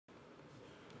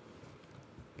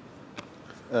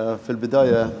في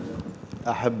البداية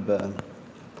أحب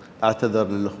أعتذر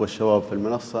للأخوة الشباب في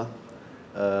المنصة.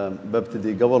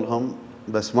 ببتدي قبلهم،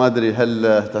 بس ما أدري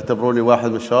هل تعتبروني واحد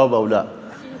من الشباب أو لا.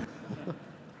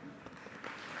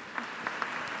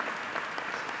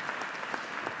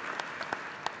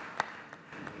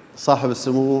 صاحب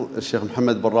السمو الشيخ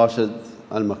محمد بن راشد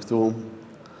المكتوم،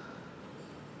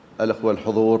 الأخوة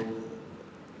الحضور،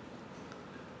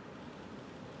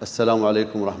 السلام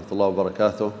عليكم ورحمة الله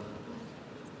وبركاته.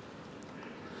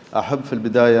 أحب في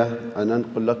البداية أن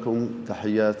أنقل لكم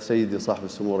تحيات سيدي صاحب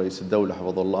السمو رئيس الدولة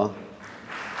حفظه الله،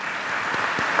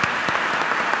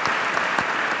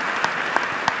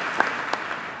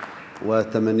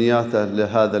 وتمنياته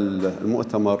لهذا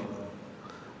المؤتمر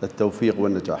التوفيق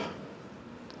والنجاح.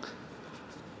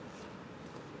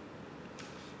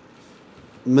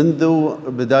 منذ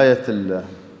بداية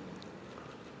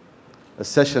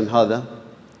السيشن هذا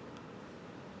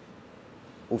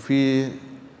وفي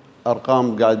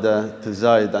أرقام قاعدة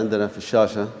تزايد عندنا في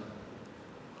الشاشة،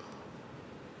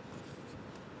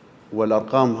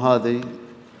 والأرقام هذه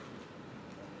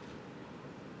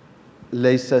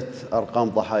ليست أرقام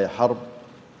ضحايا حرب،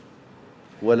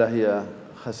 ولا هي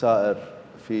خسائر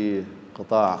في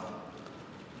قطاع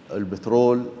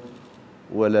البترول،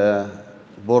 ولا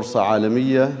بورصة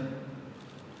عالمية،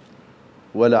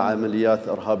 ولا عمليات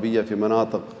إرهابية في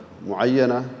مناطق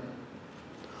معينة،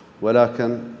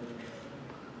 ولكن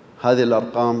هذه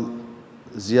الأرقام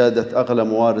زيادة أغلى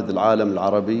موارد العالم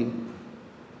العربي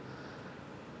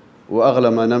وأغلى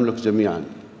ما نملك جميعاً،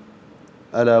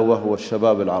 ألا وهو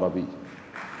الشباب العربي.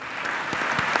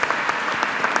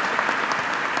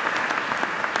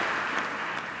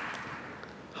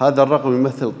 هذا الرقم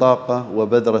يمثل طاقة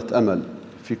وبذرة أمل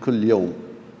في كل يوم.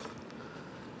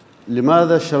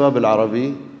 لماذا الشباب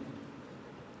العربي؟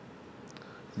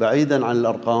 بعيداً عن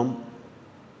الأرقام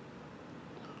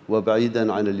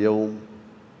وبعيداً عن اليوم،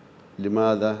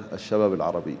 لماذا الشباب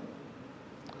العربي؟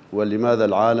 ولماذا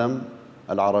العالم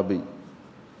العربي؟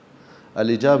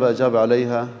 الإجابة أجاب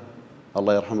عليها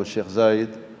الله يرحمه الشيخ زايد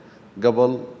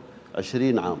قبل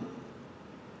 20 عام.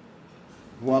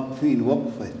 واقفين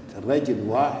وقفة رجل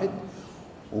واحد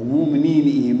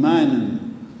ومؤمنين إيمانا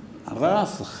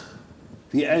راسخ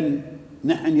في أن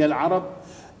نحن يا العرب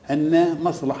أن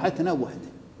مصلحتنا واحدة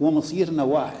ومصيرنا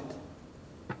واحد،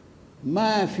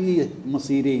 ما في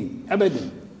مصيرين أبدا.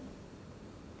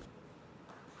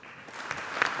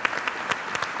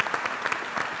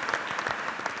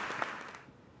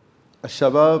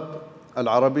 الشباب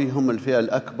العربي هم الفئة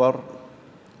الأكبر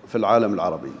في العالم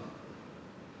العربي،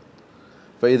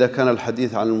 فإذا كان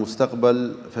الحديث عن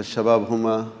المستقبل فالشباب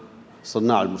هم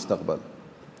صناع المستقبل،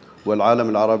 والعالم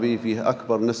العربي فيه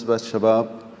أكبر نسبة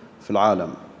شباب في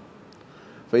العالم.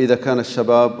 فإذا كان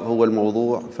الشباب هو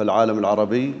الموضوع فالعالم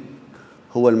العربي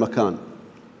هو المكان.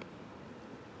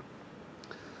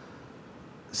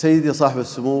 سيدي صاحب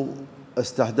السمو،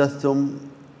 استحدثتم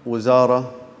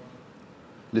وزارة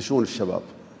لشؤون الشباب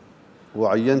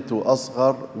وعينتوا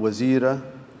أصغر وزيرة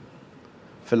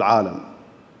في العالم.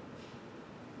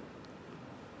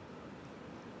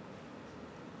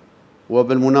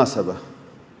 وبالمناسبة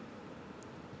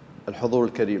الحضور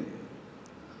الكريم،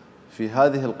 في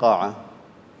هذه القاعة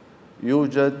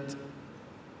يوجد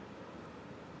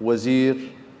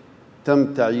وزير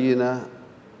تم تعيينه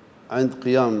عند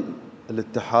قيام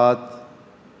الاتحاد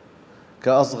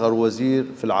كأصغر وزير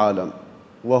في العالم،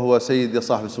 وهو سيدي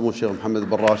صاحب السمو الشيخ محمد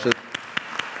بن راشد.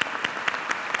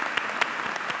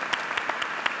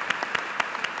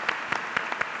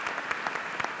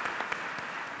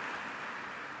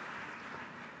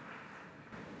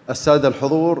 السادة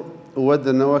الحضور، أود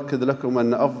أن أؤكد لكم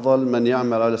أن أفضل من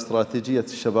يعمل على استراتيجية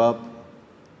الشباب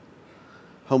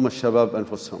هم الشباب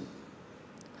أنفسهم.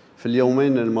 في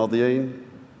اليومين الماضيين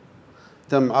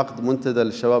تم عقد منتدى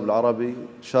للشباب العربي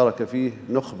شارك فيه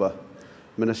نخبة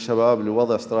من الشباب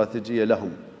لوضع استراتيجية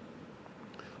لهم،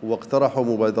 واقترحوا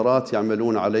مبادرات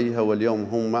يعملون عليها، واليوم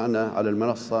هم معنا على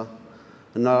المنصة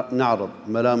نعرض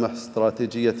ملامح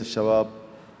استراتيجية الشباب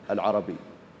العربي.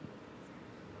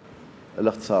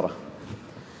 الاختصار.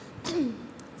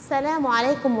 السلام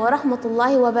عليكم ورحمة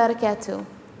الله وبركاته.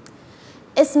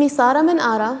 اسمي سارة من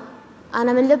آرا،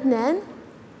 أنا من لبنان،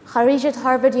 خريجة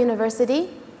هارفارد يونيفرسيتي،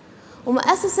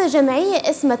 ومؤسسة جمعية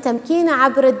اسمها تمكين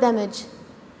عبر الدمج.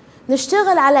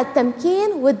 نشتغل على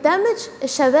التمكين والدمج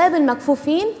الشباب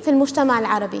المكفوفين في المجتمع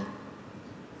العربي.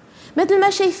 مثل ما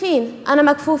شايفين أنا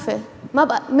مكفوفة،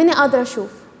 مني قادرة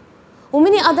أشوف،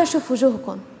 ومني قادرة أشوف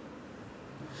وجوهكم،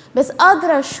 بس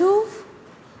قادرة أشوف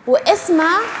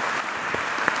وأسمع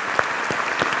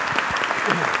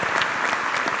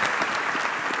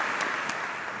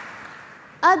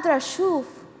قادرة أشوف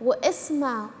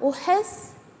واسمع وحس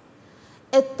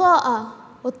الطاقة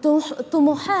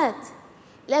والطموحات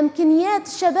الإمكانيات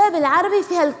الشباب العربي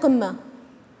في هالقمة،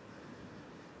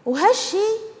 وهالشي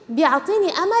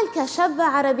بيعطيني أمل كشابة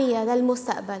عربية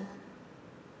للمستقبل.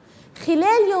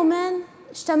 خلال يومين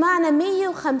اجتمعنا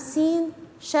 150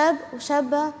 شاب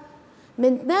وشابة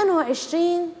من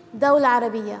 22 دولة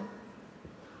عربية،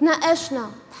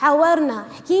 تناقشنا، تحاورنا،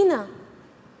 حكينا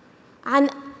عن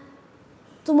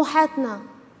طموحاتنا،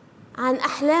 عن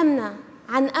أحلامنا،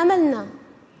 عن أملنا،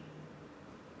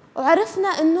 وعرفنا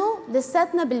إنه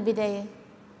لساتنا بالبداية،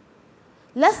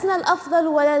 لسنا الأفضل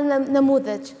ولا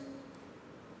النموذج،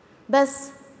 بس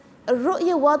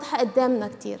الرؤية واضحة قدامنا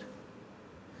كتير.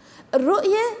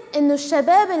 الرؤية إنه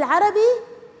الشباب العربي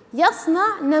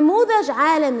يصنع نموذج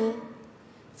عالمي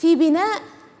في بناء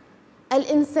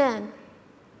الإنسان،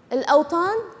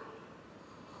 الأوطان،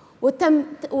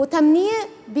 وتمنيه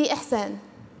بإحسان.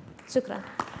 شكراً.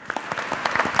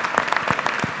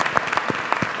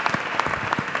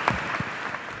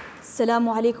 السلام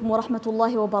عليكم ورحمة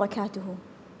الله وبركاته.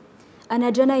 أنا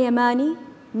جنى يماني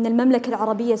من المملكة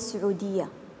العربية السعودية،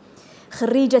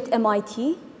 خريجة MIT،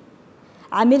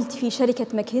 عملت في شركة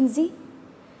ماكنزي،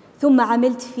 ثم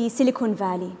عملت في سيليكون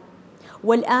فالي،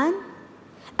 والآن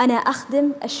أنا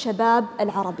أخدم الشباب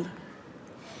العربي.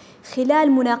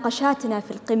 خلال مناقشاتنا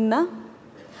في القمة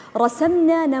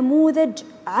رسمنا نموذج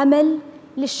عمل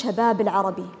للشباب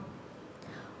العربي،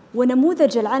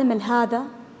 ونموذج العمل هذا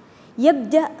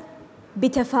يبدأ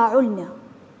بتفاعلنا،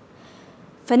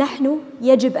 فنحن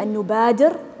يجب أن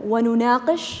نبادر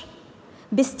ونناقش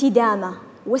باستدامة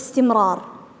واستمرار،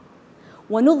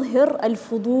 ونظهر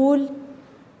الفضول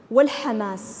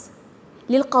والحماس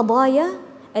للقضايا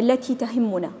التي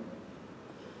تهمنا،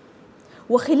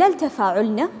 وخلال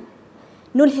تفاعلنا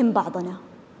نلهم بعضنا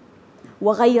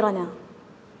وغيرنا،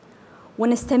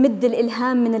 ونستمد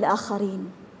الإلهام من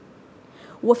الآخرين.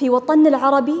 وفي وطننا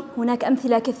العربي هناك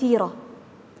أمثلة كثيرة.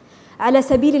 على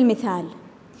سبيل المثال،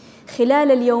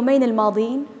 خلال اليومين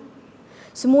الماضيين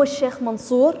سمو الشيخ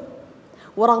منصور،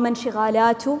 ورغم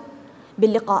انشغالاته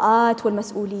باللقاءات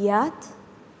والمسؤوليات،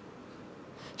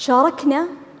 شاركنا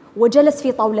وجلس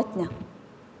في طاولتنا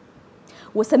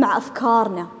وسمع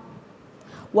أفكارنا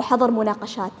وحضر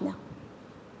مناقشاتنا،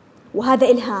 وهذا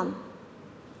إلهام.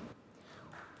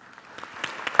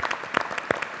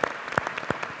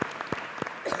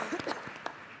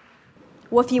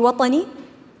 وفي وطني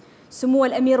سمو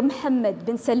الأمير محمد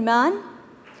بن سلمان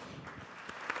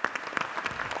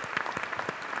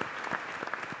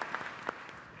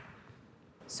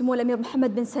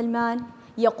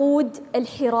يقود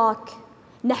الحراك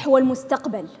نحو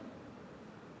المستقبل،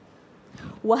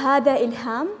 وهذا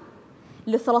إلهام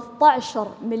ل13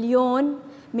 مليون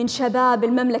من شباب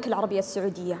المملكة العربية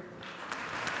السعودية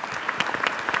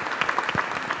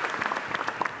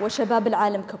وشباب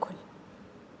العالم ككل.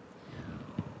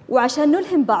 وعشان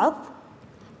نلهم بعض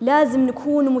لازم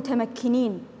نكون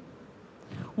متمكنين،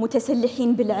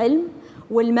 متسلحين بالعلم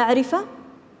والمعرفة،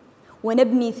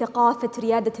 ونبني ثقافة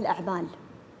ريادة الأعمال،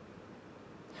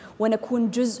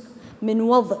 ونكون جزء من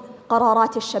وضع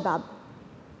قرارات الشباب.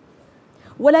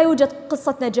 ولا يوجد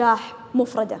قصة نجاح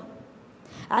مفردة،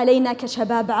 علينا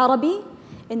كشباب عربي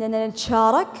أننا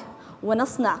نتشارك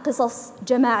ونصنع قصص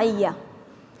جماعية،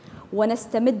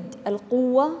 ونستمد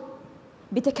القوة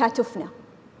بتكاتفنا.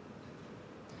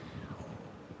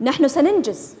 نحن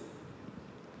سننجز،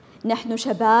 نحن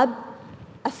شباب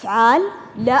أفعال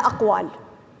لا أقوال،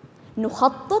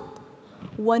 نخطط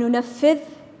وننفذ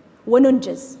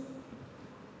وننجز،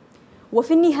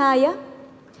 وفي النهاية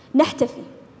نحتفي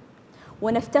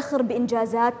ونفتخر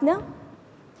بإنجازاتنا،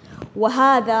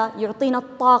 وهذا يعطينا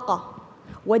الطاقة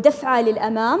ودفعة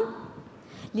للأمام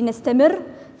لنستمر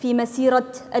في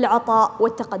مسيرة العطاء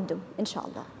والتقدم إن شاء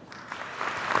الله.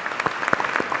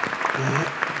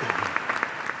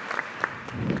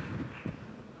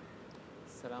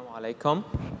 السلام عليكم.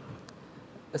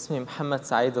 اسمي محمد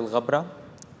سعيد الغبرة،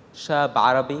 شاب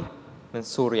عربي من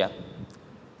سوريا.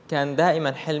 كان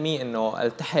دائما حلمي إنه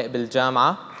ألتحق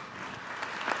بالجامعة،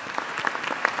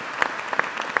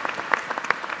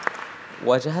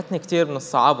 واجهتني كثير من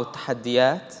الصعاب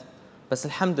والتحديات، بس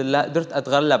الحمد لله قدرت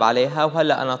أتغلب عليها،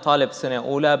 وهلأ أنا طالب سنة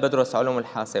أولى بدرس علوم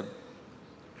الحاسب.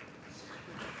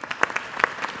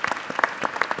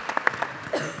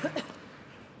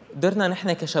 قدرنا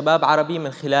نحن كشباب عربي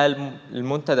من خلال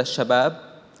المنتدى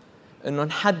الشباب إنه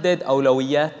نحدد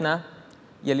أولوياتنا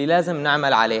يلي لازم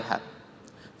نعمل عليها.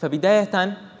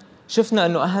 فبداية شفنا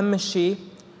إنه أهم شيء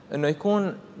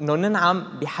إنه ننعم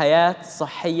بحياة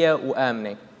صحية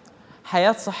وآمنة،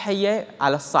 حياة صحية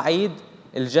على الصعيد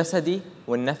الجسدي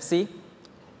والنفسي،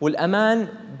 والأمان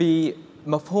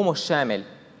بمفهومه الشامل،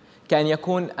 كأن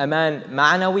يكون أمان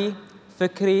معنوي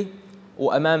فكري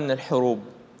وأمان من الحروب.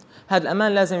 هذا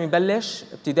الأمان لازم يبلش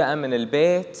ابتداء من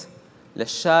البيت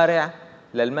للشارع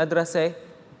للمدرسة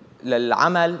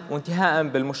للعمل وانتهاء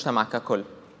بالمجتمع ككل.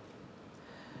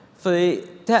 في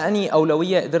تاني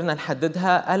أولوية قدرنا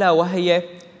نحددها ألا وهي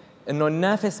إنه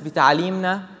ننافس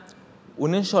بتعليمنا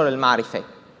وننشر المعرفة.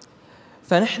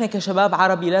 فنحن كشباب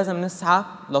عربي لازم نسعى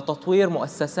لتطوير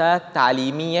مؤسسات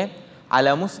تعليمية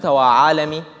على مستوى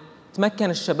عالمي تمكن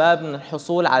الشباب من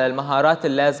الحصول على المهارات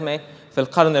اللازمة في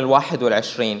القرن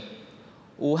ال21،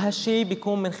 وهالشي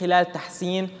بيكون من خلال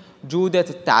تحسين جودة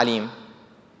التعليم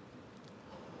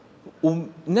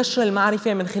ونشر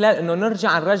المعرفة من خلال أنه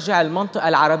نرجع المنطقة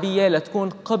العربية لتكون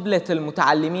قبلة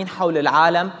المتعلمين حول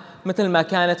العالم مثل ما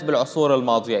كانت بالعصور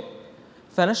الماضية.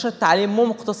 فنشر التعليم مو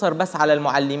مقتصر بس على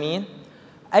المعلمين،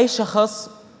 أي شخص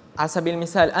على سبيل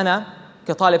المثال أنا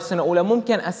كطالب سنة أولى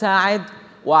ممكن أساعد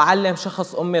وأعلم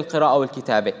شخص أمي القراءة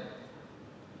والكتابة.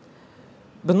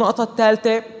 بالنقطة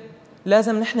الثالثة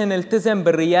لازم نحن نلتزم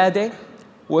بالريادة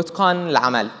وإتقان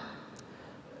العمل.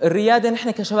 الريادة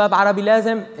نحن كشباب عربي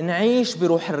لازم نعيش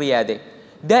بروح الريادة،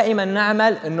 دائما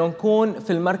نعمل أنه نكون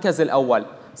في المركز الأول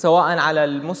سواء على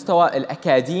المستوى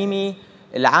الأكاديمي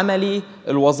العملي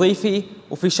الوظيفي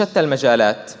وفي شتى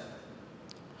المجالات،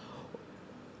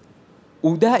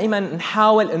 ودائما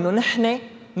نحاول أنه نحن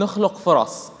نخلق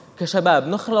فرص كشباب،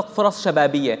 نخلق فرص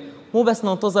شبابية، مو بس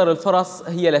ننتظر الفرص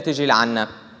هي اللي تجي لعنا.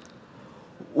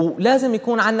 ولازم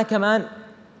يكون عنا كمان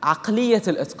عقلية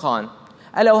الإتقان،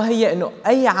 ألا وهي أنه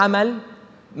أي عمل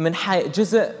من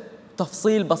جزء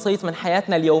تفصيل بسيط من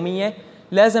حياتنا اليومية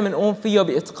لازم نقوم فيه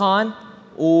بإتقان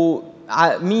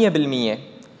و100%.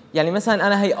 يعني مثلا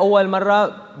أنا هي أول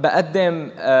مرة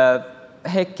بقدم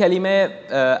هيك كلمة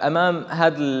أمام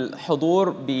هذا الحضور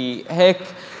بهيك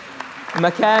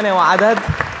مكانة وعدد،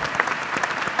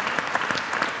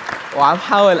 وعم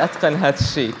حاول أتقن هذا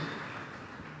الشيء.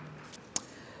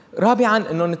 رابعاً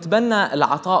أنه نتبنى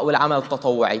العطاء والعمل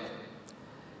التطوعي.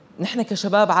 نحن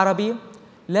كشباب عربي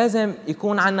لازم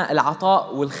يكون عنا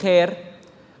العطاء والخير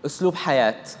أسلوب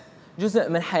حياة، جزء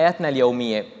من حياتنا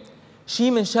اليومية،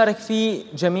 شيء منشارك فيه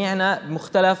جميعنا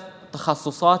بمختلف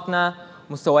تخصصاتنا،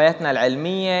 مستوياتنا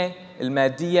العلمية،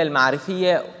 المادية،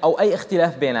 المعرفية، أو أي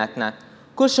اختلاف بيناتنا،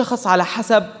 كل شخص على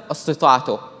حسب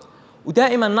استطاعته،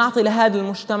 ودائما نعطي لهذا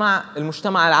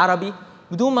المجتمع العربي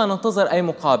بدون ما ننتظر أي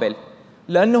مقابل،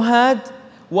 لأنه هذا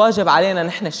واجب علينا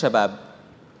نحن الشباب.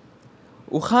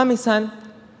 وخامساً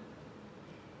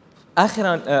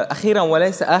أخيراً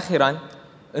وليس آخراً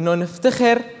أنه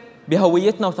نفتخر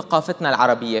بهويتنا وثقافتنا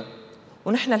العربية.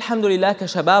 ونحن الحمد لله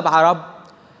كشباب عرب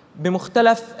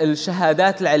بمختلف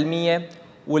الشهادات العلمية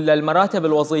ولا المراتب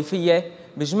الوظيفية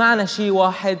بجمعنا شيء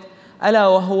واحد، ألا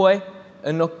وهو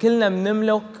أنه كلنا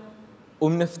بنملك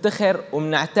وبنفتخر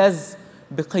وبنعتز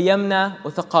بقيمنا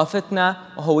وثقافتنا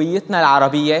وهويتنا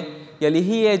العربية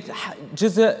يلي هي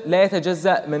جزء لا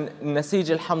يتجزأ من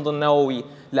نسيج الحمض النووي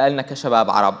لنا كشباب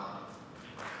عرب.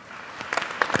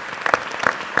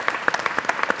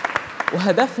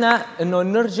 وهدفنا أنه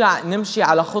نرجع نمشي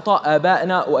على خطى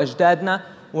آبائنا وأجدادنا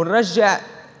ونرجع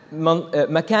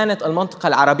مكانة المنطقة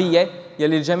العربية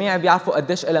يلي الجميع بيعرفوا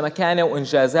قديش لها مكانة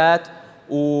وإنجازات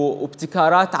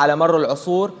وابتكارات على مر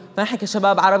العصور. فنحن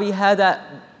كشباب عربي هذا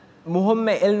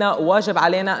مهمة إلنا وواجب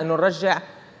علينا أنه نرجع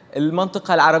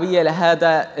المنطقة العربية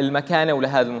لهذا المكانة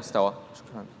ولهذا المستوى.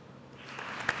 شكراً.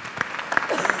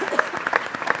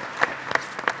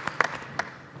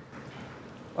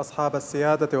 أصحاب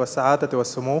السيادة والسعادة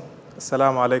والسمو،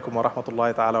 السلام عليكم ورحمة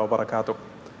الله تعالى وبركاته.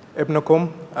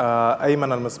 ابنكم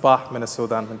أيمن المصباح من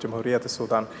السودان، من جمهورية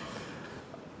السودان،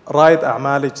 رائد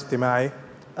أعمال اجتماعي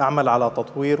أعمل على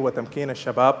تطوير وتمكين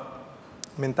الشباب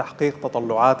من تحقيق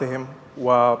تطلعاتهم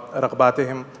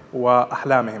ورغباتهم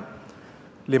وأحلامهم.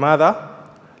 لماذا؟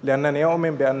 لأنني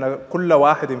أؤمن بأن كل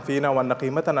واحد فينا وأن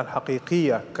قيمتنا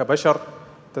الحقيقية كبشر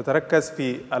تتركز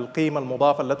في القيمة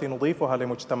المضافة التي نضيفها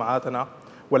لمجتمعاتنا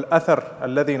والأثر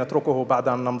الذي نتركه بعد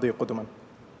أن نمضي قدما.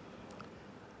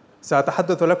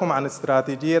 سأتحدث لكم عن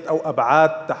استراتيجية أو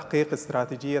أبعاد تحقيق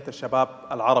استراتيجية الشباب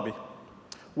العربي.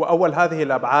 وأول هذه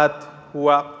الأبعاد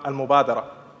هو المبادرة.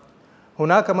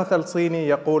 هناك مثل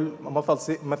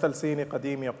صيني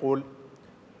قديم يقول: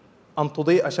 أن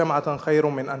تضيء شمعة خير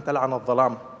من أن تلعن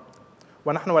الظلام.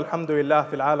 ونحن والحمد لله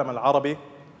في العالم العربي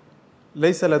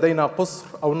ليس لدينا قصر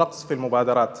أو نقص في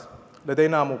المبادرات،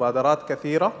 لدينا مبادرات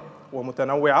كثيرة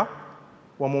ومتنوعة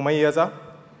ومميزة،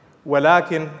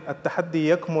 ولكن التحدي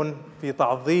يكمن في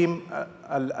تعظيم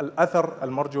الأثر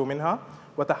المرجو منها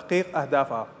وتحقيق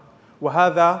أهدافها،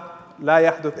 وهذا لا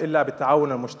يحدث إلا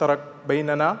بالتعاون المشترك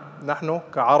بيننا نحن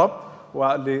كعرب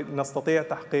ولنستطيع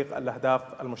تحقيق الأهداف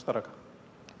المشتركة.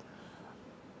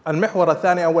 المحور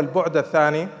الثاني أو البعد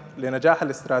الثاني لنجاح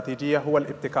الاستراتيجية هو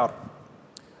الابتكار.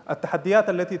 التحديات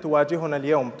التي تواجهنا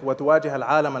اليوم وتواجه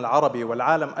العالم العربي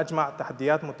والعالم أجمع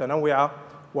تحديات متنوعة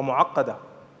ومعقدة،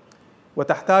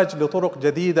 وتحتاج لطرق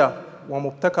جديدة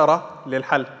ومبتكرة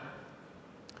للحل.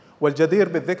 والجدير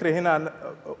بالذكر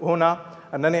هنا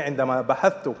أنني عندما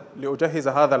بحثت لأجهز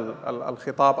هذا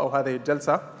الخطاب أو هذه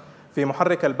الجلسة في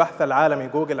محرك البحث العالمي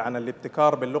جوجل عن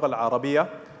الابتكار باللغة العربية،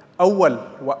 أول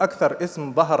وأكثر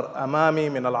اسم ظهر أمامي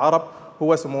من العرب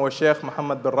هو سمو الشيخ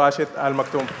محمد بن راشد آل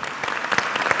مكتوم.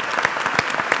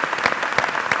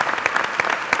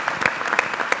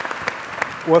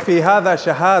 وفي هذا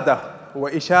شهادة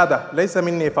وإشادة ليس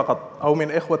مني فقط أو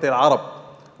من إخوتي العرب،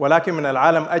 ولكن من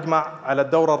العالم أجمع على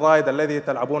الدور الرائد الذي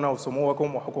تلعبونه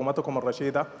سموكم وحكومتكم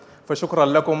الرشيدة، فشكرا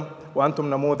لكم وأنتم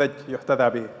نموذج يحتذى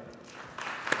به.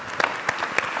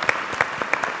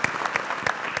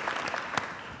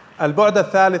 البعد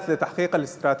الثالث لتحقيق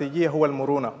الاستراتيجية هو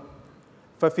المرونة.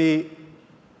 ففي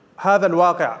هذا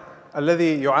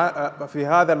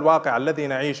الواقع الذي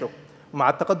نعيشه مع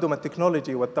التقدم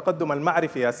التكنولوجي والتقدم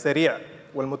المعرفي السريع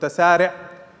والمتسارع،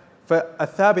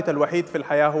 فالثابت الوحيد في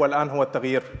الحياة هو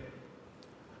التغيير.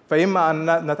 فإما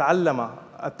أن نتعلم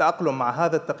التأقلم مع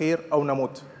هذا التغيير أو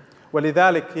نموت.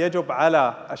 ولذلك يجب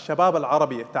على الشباب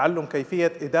العربي تعلم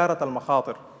كيفية إدارة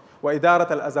المخاطر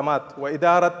وإدارة الأزمات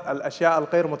وإدارة الأشياء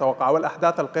الغير متوقعة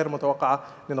والأحداث الغير متوقعة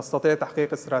لنستطيع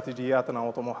تحقيق استراتيجياتنا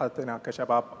وطموحاتنا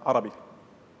كشباب عربي.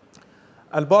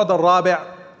 البعد الرابع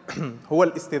هو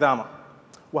الاستدامة،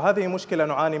 وهذه مشكلة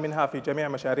نعاني منها في جميع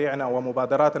مشاريعنا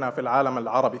ومبادراتنا في العالم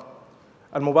العربي.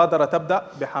 المبادرة تبدأ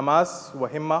بحماس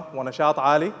وهمة ونشاط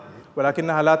عالي،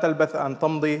 ولكنها لا تلبث أن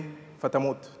تمضي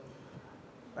فتموت.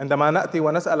 عندما نأتي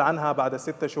ونسأل عنها بعد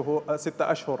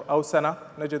 6 أشهر أو سنة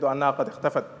نجد أنها قد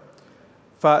اختفت.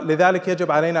 فلذلك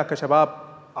يجب علينا كشباب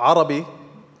عربي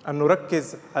أن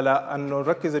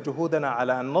نركز جهودنا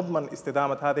على أن نضمن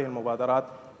استدامة هذه المبادرات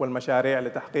والمشاريع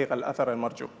لتحقيق الأثر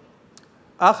المرجو.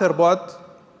 آخر بعد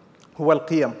هو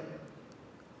القيم،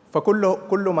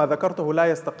 فكل ما ذكرته لا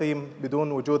يستقيم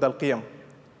بدون وجود القيم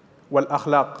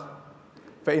والأخلاق،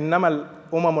 فإنما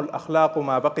الأمم الأخلاق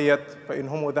ما بقيت،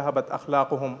 فإنهم ذهبت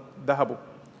أخلاقهم ذهبوا.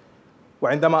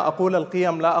 وعندما أقول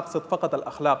القيم لا أقصد فقط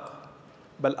الأخلاق،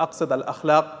 بل أقصد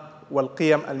الأخلاق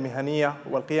والقيم المهنية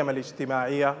والقيم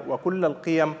الاجتماعية وكل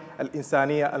القيم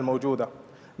الإنسانية الموجودة،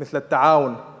 مثل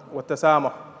التعاون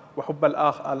والتسامح وحب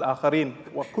الآخرين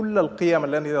وكل القيم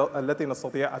التي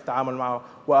نستطيع التعامل معها،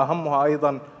 وأهمها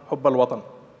أيضا حب الوطن.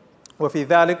 وفي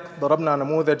ذلك ضربنا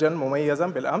نموذجا مميزا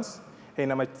بالأمس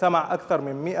حينما اجتمع أكثر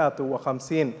من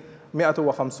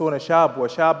 150 شاب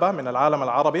وشابة من العالم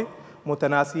العربي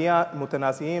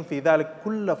متناسيين في ذلك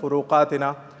كل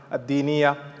فروقاتنا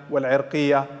الدينية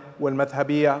والعرقية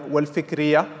والمذهبية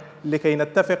والفكرية، لكي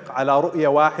نتفق على رؤية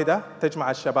واحدة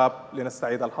تجمع الشباب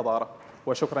لنستعيد الحضارة.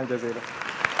 وشكرا جزيلا.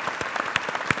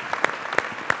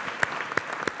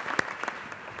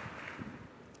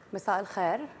 مساء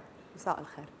الخير. مساء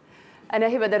الخير. أنا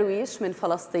هبة درويش من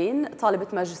فلسطين، طالبة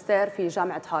ماجستير في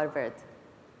جامعة هارفارد.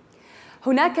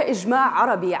 هناك إجماع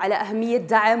عربي على أهمية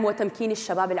دعم وتمكين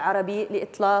الشباب العربي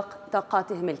لإطلاق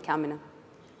طاقاتهم الكامنة،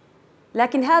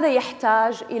 لكن هذا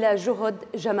يحتاج إلى جهد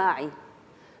جماعي،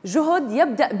 جهد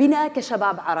يبدأ بنا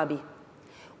كشباب عربي،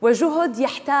 وجهد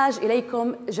يحتاج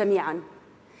إليكم جميعاً.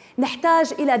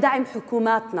 نحتاج إلى دعم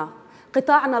حكوماتنا،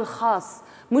 قطاعنا الخاص،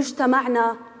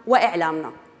 مجتمعنا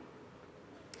وإعلامنا.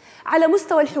 على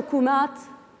مستوى الحكومات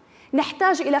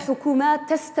نحتاج إلى حكومات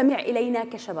تستمع إلينا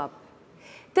كشباب،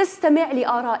 تستمع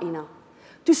لآرائنا،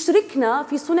 تشركنا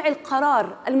في صنع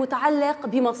القرار المتعلق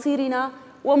بمصيرنا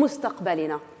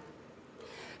ومستقبلنا.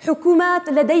 حكومات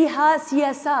لديها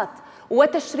سياسات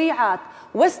وتشريعات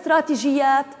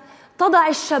واستراتيجيات تضع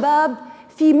الشباب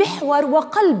في محور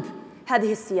وقلب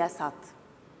هذه السياسات.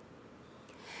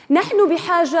 نحن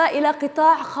بحاجة إلى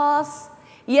قطاع خاص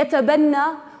يتبنى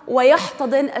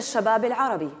ويحتضن الشباب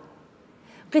العربي،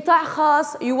 قطاع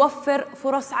خاص يوفر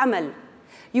فرص عمل،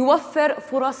 يوفر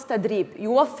فرص تدريب،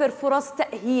 يوفر فرص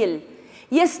تأهيل،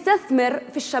 يستثمر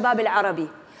في الشباب العربي،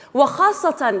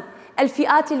 وخاصة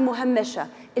الفئات المهمشة،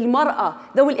 المرأة،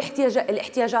 ذوي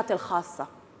الاحتياجات الخاصة.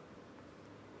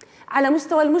 على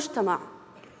مستوى المجتمع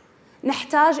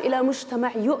نحتاج إلى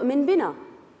مجتمع يؤمن بنا،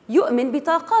 يؤمن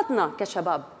بطاقاتنا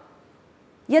كشباب،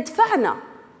 يدفعنا،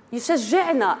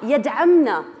 يشجعنا،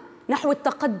 يدعمنا نحو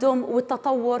التقدم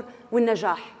والتطور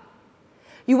والنجاح،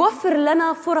 يوفر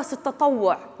لنا فرص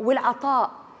التطوع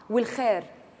والعطاء والخير،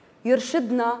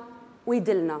 يرشدنا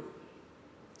ويدلنا.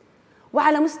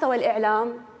 وعلى مستوى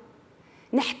الإعلام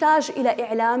نحتاج إلى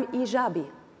إعلام إيجابي،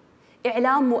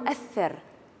 إعلام مؤثر،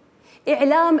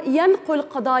 إعلام ينقل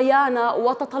قضايانا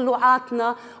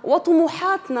وتطلعاتنا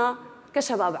وطموحاتنا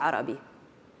كشباب عربي.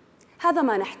 هذا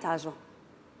ما نحتاجه.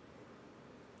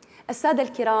 السادة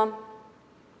الكرام،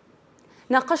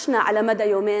 ناقشنا على مدى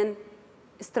يومين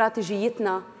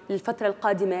استراتيجيتنا للفترة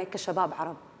القادمة كشباب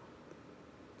عرب،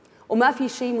 وما في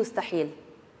شيء مستحيل.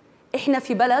 إحنا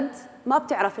في بلد ما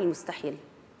بتعرف المستحيل.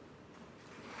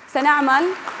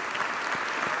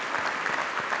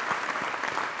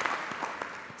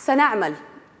 سنعمل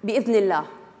بإذن الله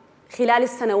خلال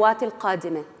السنوات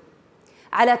القادمة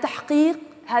على تحقيق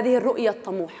هذه الرؤية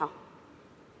الطموحة،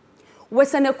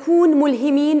 وسنكون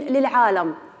ملهمين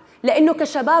للعالم، لأنه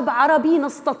كشباب عربي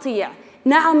نستطيع،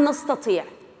 نعم نستطيع.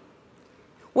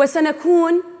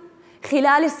 وسنكون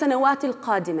خلال السنوات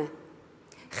القادمة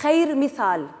خير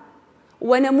مثال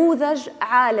ونموذج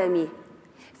عالمي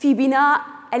في بناء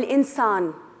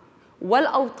الإنسان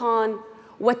والأوطان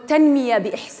والتنمية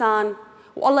بإحسان،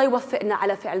 والله يوفقنا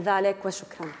على فعل ذلك.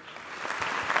 وشكراً.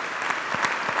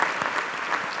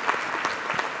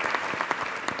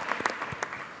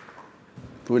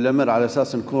 والأمر على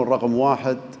أساس نكون رقم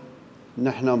واحد،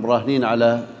 نحن مراهنين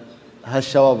على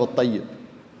هالشباب الطيب،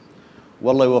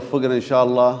 والله يوفقنا إن شاء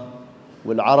الله.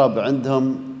 والعرب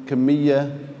عندهم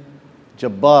كمية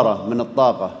جبارة من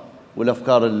الطاقة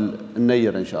والأفكار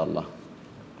النيرة إن شاء الله.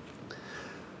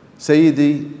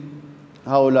 سيدي،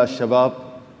 هؤلاء الشباب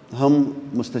هم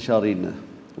مستشارينا،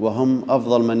 وهم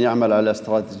أفضل من يعمل على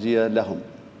استراتيجية لهم.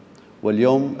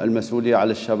 واليوم المسؤولية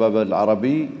على الشباب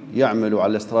العربي يعملوا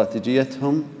على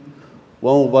استراتيجيتهم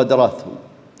ومبادراتهم.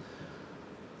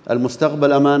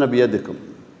 المستقبل أمانة بيدكم،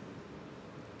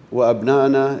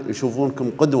 وأبنائنا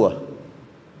يشوفونكم قدوة،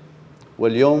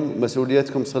 واليوم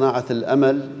مسؤوليتكم صناعة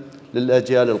الأمل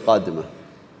للأجيال القادمة.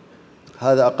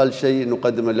 هذا أقل شيء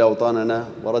نقدمه لأوطاننا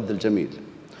ورد الجميل.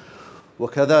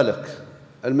 وكذلك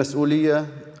المسؤولية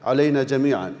علينا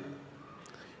جميعاً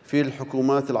في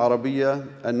الحكومات العربية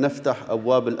أن نفتح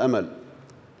أبواب الأمل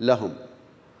لهم،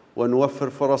 ونوفر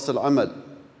فرص العمل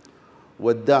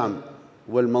والدعم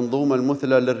والمنظومة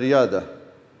المثلى للريادة.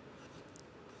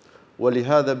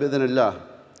 ولهذا بإذن الله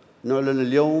نعلن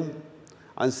اليوم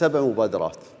عن 7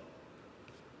 مبادرات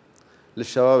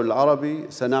للشباب العربي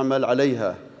سنعمل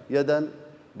عليها يداً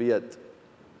بيد.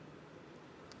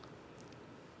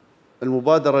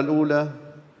 المبادرة الأولى،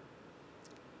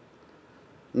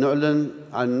 نعلن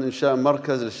عن إنشاء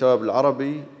مركز للشباب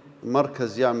العربي،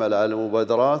 مركز يعمل على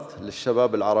مبادرات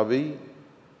للشباب العربي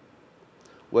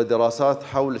ودراسات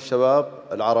حول الشباب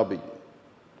العربي،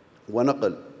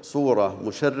 ونقل صورة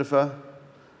مشرفة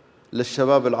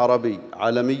للشباب العربي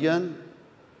عالمياً.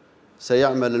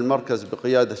 سيعمل المركز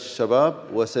بقيادة الشباب،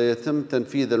 وسيتم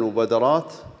تنفيذ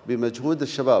المبادرات بمجهود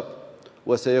الشباب،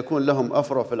 وسيكون لهم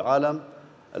أفرع في العالم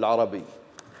العربي.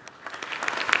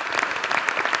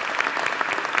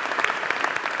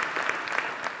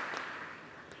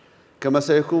 كما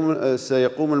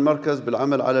سيقوم المركز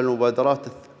بالعمل على المبادرات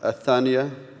الثانية،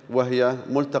 وهي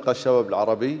ملتقى الشباب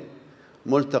العربي،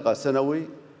 ملتقى سنوي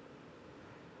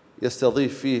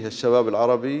يستضيف فيه الشباب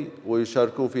العربي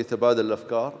ويشاركون في تبادل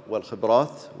الأفكار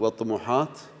والخبرات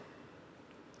والطموحات.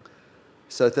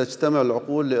 ستجتمع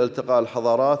العقول لالتقاء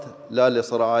الحضارات لا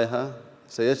لصراعها.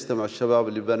 سيجتمع الشباب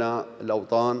لبناء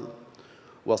الأوطان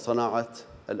وصناعة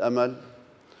الأمل.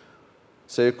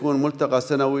 سيكون ملتقى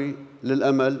سنوي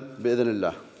للأمل بإذن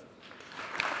الله.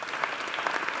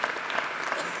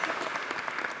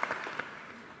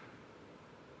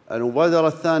 المبادرة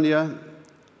الثانية،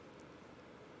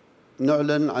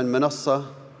 نعلن عن منصة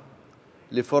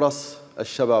لفرص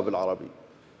الشباب العربي،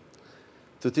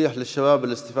 تتيح للشباب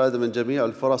الاستفادة من جميع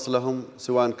الفرص لهم،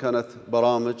 سواء كانت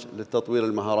برامج لتطوير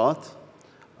المهارات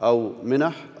أو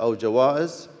منح أو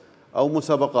جوائز أو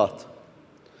مسابقات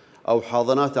أو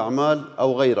حاضنات أعمال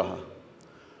أو غيرها.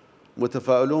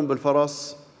 متفائلون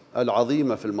بالفرص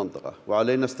العظيمة في المنطقة،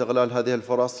 وعلينا استغلال هذه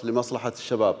الفرص لمصلحة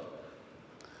الشباب.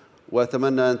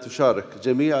 وأتمنى أن تشارك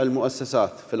جميع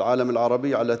المؤسسات في العالم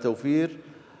العربي على توفير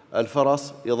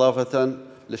الفرص إضافة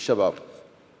للشباب.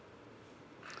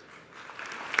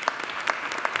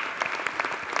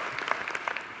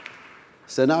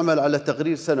 سنعمل على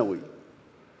تقرير سنوي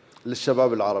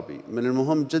للشباب العربي. من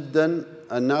المهم جداً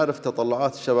أن نعرف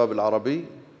تطلعات الشباب العربي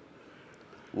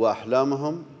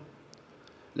وأحلامهم،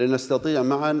 لنستطيع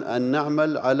معاً أن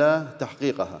نعمل على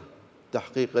تحقيقها.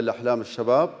 تحقيق الأحلام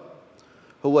الشباب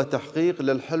هو تحقيق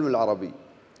للحلم العربي.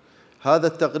 هذا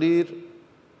التقرير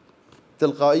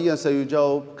تلقائياً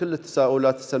سيجاوب كل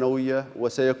التساؤلات السنوية،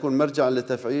 وسيكون مرجعاً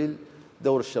لتفعيل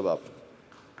دور الشباب.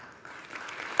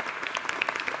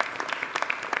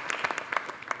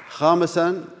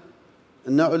 خامساً،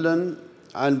 نعلن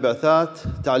عن بعثات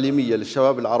تعليمية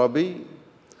للشباب العربي.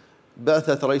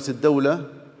 بعثة رئيس الدولة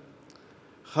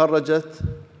خرجت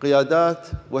قيادات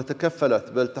وتكفلت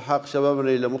بالتحاق شبابنا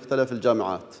إلى مختلف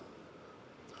الجامعات.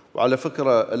 وعلى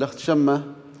فكرة الأخت شمة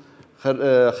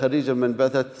خريجة من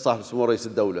بعثة صاحب سمو رئيس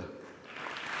الدولة.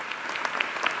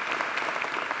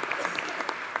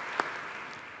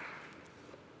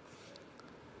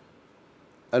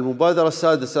 المبادرة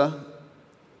السادسة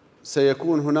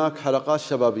سيكون هناك حلقات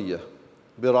شبابية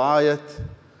برعاية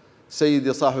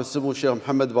سيدي صاحب السمو الشيخ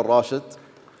محمد بن راشد.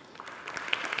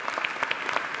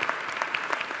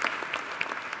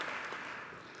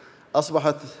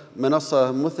 أصبحت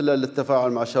منصة مثلى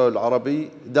للتفاعل مع الشباب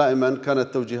العربي. دائما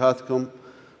كانت توجيهاتكم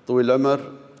طويل العمر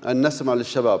أن نسمع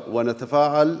للشباب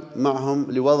ونتفاعل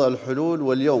معهم لوضع الحلول،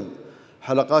 واليوم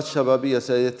حلقات شبابية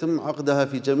سيتم عقدها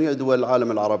في جميع دول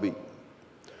العالم العربي.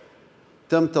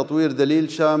 تم تطوير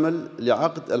دليل شامل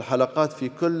لعقد الحلقات في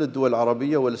كل الدول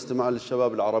العربية والاستماع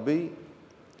للشباب العربي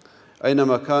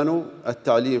أينما كانوا.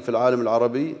 التعليم في العالم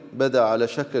العربي بدأ على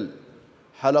شكل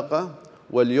حلقة،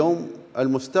 واليوم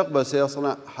المستقبل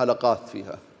سيصنع حلقات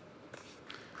فيها.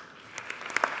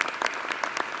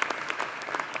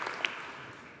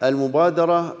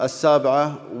 المبادرة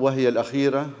السابعة وهي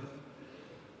الأخيرة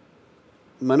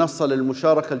منصة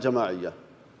للمشاركة الجماعية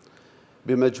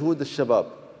بمجهود الشباب.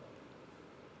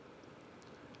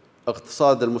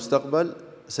 اقتصاد المستقبل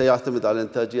سيعتمد على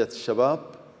إنتاجية الشباب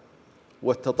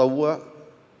والتطوع،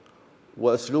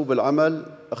 وأسلوب العمل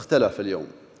اختلف اليوم.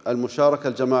 المشاركة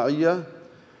الجماعية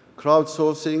كراود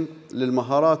سورسينج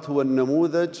للمهارات هو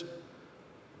النموذج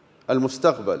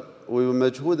المستقبل،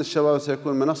 وبمجهود الشباب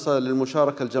سيكون منصة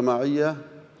للمشاركة الجماعية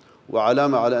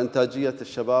وعلامة على إنتاجية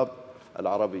الشباب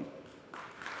العربي.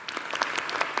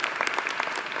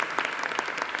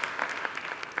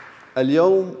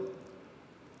 اليوم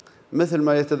مثل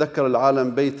ما يتذكر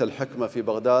العالم بيت الحكمة في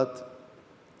بغداد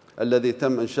الذي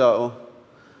تم إنشاؤه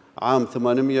عام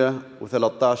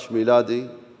 813 ميلادي،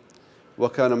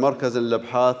 وكان مركزاً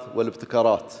للأبحاث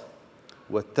والابتكارات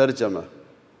والترجمة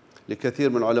لكثير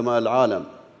من علماء العالم.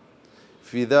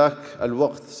 في ذاك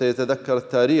الوقت سيتذكر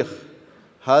التاريخ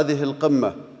هذه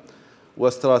القمة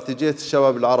واستراتيجية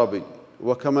الشباب العربي،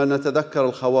 وكما نتذكر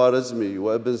الخوارزمي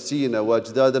وابن سينا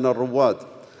وأجدادنا الرواد،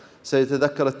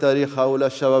 سيتذكر التاريخ هؤلاء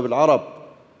الشباب العرب.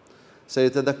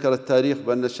 سيتذكر التاريخ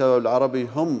بأن الشباب العربي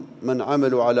هم من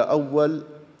عملوا على أول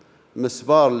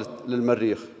مسبار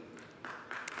للمريخ.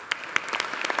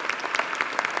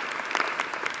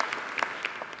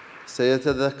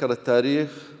 سيتذكر التاريخ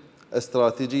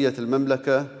استراتيجية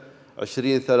المملكة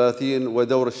 2030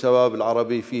 ودور الشباب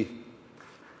العربي فيه.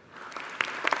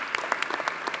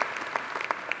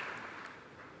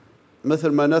 مثل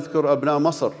ما نذكر أبناء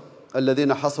مصر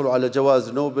الذين حصلوا على جوائز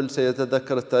نوبل،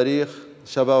 سيتذكر التاريخ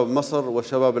شباب مصر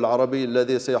والشباب العربي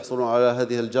الذي سيحصلون على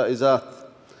هذه الجائزات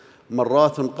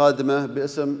مرات قادمة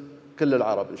باسم كل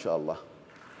العرب إن شاء الله.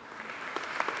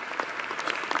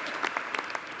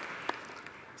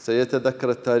 سيتذكر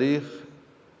التاريخ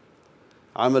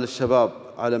عمل الشباب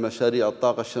على مشاريع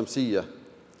الطاقة الشمسية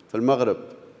في المغرب.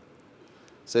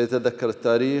 سيتذكر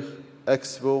التاريخ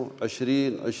إكسبو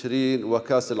 2020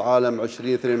 وكأس العالم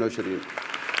 2022.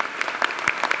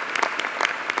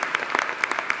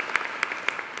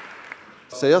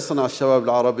 سيصنع الشباب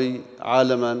العربي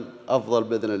عالماً أفضل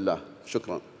بإذن الله.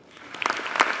 شكراً.